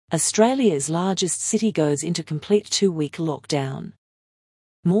Australia's largest city goes into complete 2-week lockdown.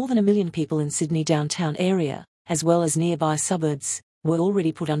 More than 1 million people in Sydney downtown area, as well as nearby suburbs, were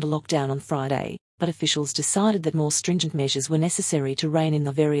already put under lockdown on Friday, but officials decided that more stringent measures were necessary to rein in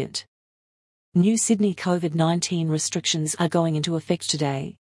the variant. New Sydney COVID-19 restrictions are going into effect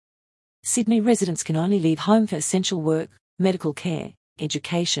today. Sydney residents can only leave home for essential work, medical care,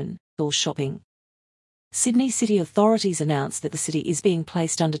 education, or shopping. Sydney city authorities announced that the city is being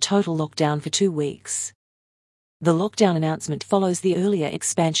placed under total lockdown for 2 weeks. The lockdown announcement follows the earlier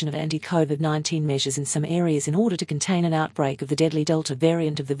expansion of anti-COVID-19 measures in some areas in order to contain an outbreak of the deadly Delta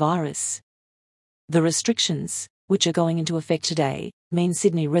variant of the virus. The restrictions, which are going into effect today, mean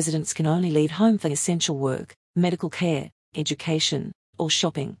Sydney residents can only leave home for essential work, medical care, education, or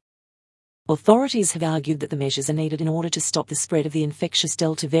shopping. Authorities have argued that the measures are needed in order to stop the spread of the infectious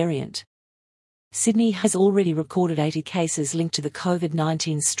Delta variant. Sydney has already recorded 80 cases linked to the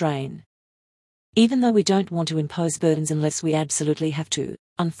COVID-19 strain. Even though we don't want to impose burdens unless we absolutely have to,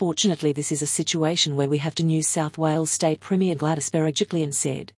 unfortunately this is a situation where we have to, New South Wales State Premier Gladys Berejiklian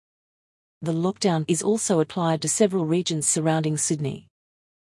said. The lockdown is also applied to several regions surrounding Sydney.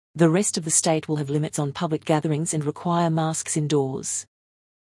 The rest of the state will have limits on public gatherings and require masks indoors.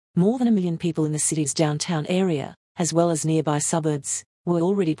 More than 1 million people in the city's downtown area, as well as nearby suburbs, were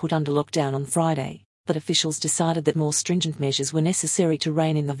already put under lockdown on Friday, but officials decided that more stringent measures were necessary to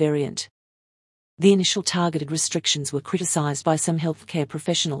rein in the variant. The initial targeted restrictions were criticised by some healthcare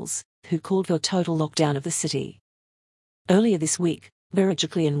professionals, who called for a total lockdown of the city. Earlier this week,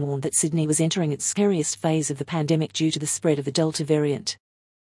 Berejiklian warned that Sydney was entering its scariest phase of the pandemic due to the spread of the Delta variant.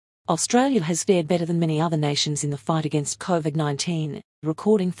 Australia has fared better than many other nations in the fight against COVID-19,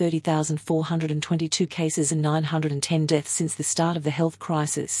 recording 30,422 cases and 910 deaths since the start of the health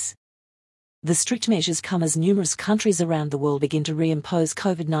crisis. The strict measures come as numerous countries around the world begin to reimpose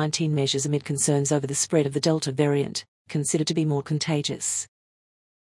COVID-19 measures amid concerns over the spread of the Delta variant, considered to be more contagious.